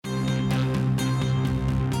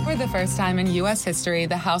For the first time in U.S. history,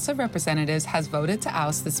 the House of Representatives has voted to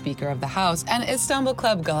oust the Speaker of the House, and Istanbul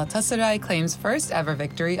club Galatasaray claims first ever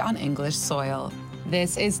victory on English soil.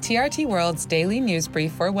 This is TRT World's daily news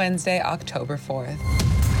brief for Wednesday, October 4th.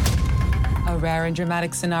 A rare and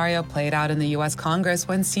dramatic scenario played out in the U.S. Congress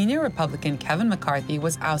when senior Republican Kevin McCarthy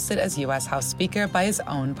was ousted as U.S. House Speaker by his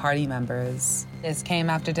own party members. This came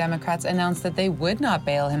after Democrats announced that they would not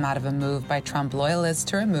bail him out of a move by Trump loyalists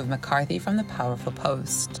to remove McCarthy from the powerful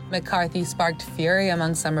post. McCarthy sparked fury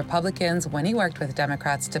among some Republicans when he worked with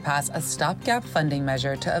Democrats to pass a stopgap funding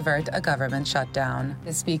measure to avert a government shutdown.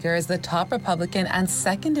 The Speaker is the top Republican and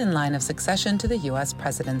second in line of succession to the U.S.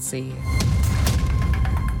 presidency.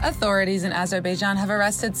 Authorities in Azerbaijan have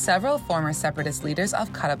arrested several former separatist leaders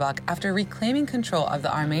of Karabakh after reclaiming control of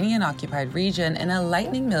the Armenian-occupied region in a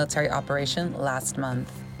lightning military operation last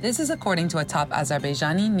month. This is according to a top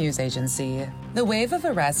Azerbaijani news agency. The wave of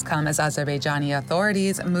arrests come as Azerbaijani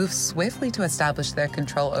authorities move swiftly to establish their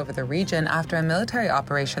control over the region after a military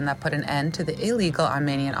operation that put an end to the illegal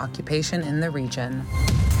Armenian occupation in the region.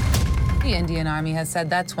 The Indian Army has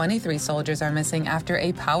said that 23 soldiers are missing after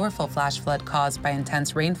a powerful flash flood caused by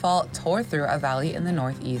intense rainfall tore through a valley in the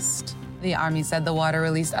northeast. The Army said the water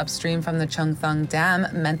released upstream from the Chungthang Dam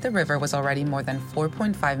meant the river was already more than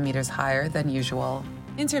 4.5 meters higher than usual.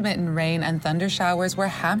 Intermittent rain and thundershowers were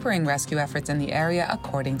hampering rescue efforts in the area,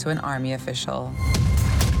 according to an Army official.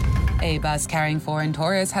 A bus carrying foreign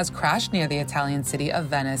tourists has crashed near the Italian city of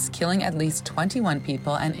Venice, killing at least 21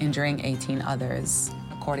 people and injuring 18 others.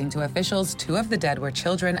 According to officials, 2 of the dead were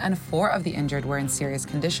children and 4 of the injured were in serious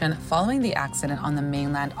condition following the accident on the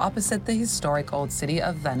mainland opposite the historic old city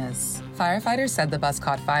of Venice. Firefighters said the bus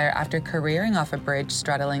caught fire after careering off a bridge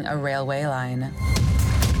straddling a railway line.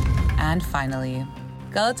 And finally,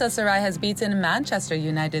 Galatasaray has beaten Manchester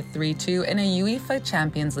United 3-2 in a UEFA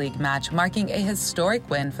Champions League match, marking a historic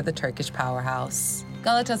win for the Turkish powerhouse.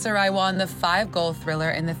 Galatasaray won the 5-goal thriller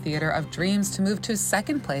in the Theatre of Dreams to move to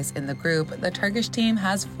second place in the group. The Turkish team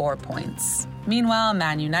has 4 points. Meanwhile,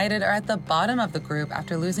 Man United are at the bottom of the group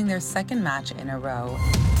after losing their second match in a row.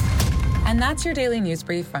 And that's your daily news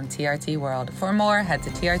brief from TRT World. For more, head to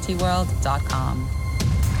trtworld.com.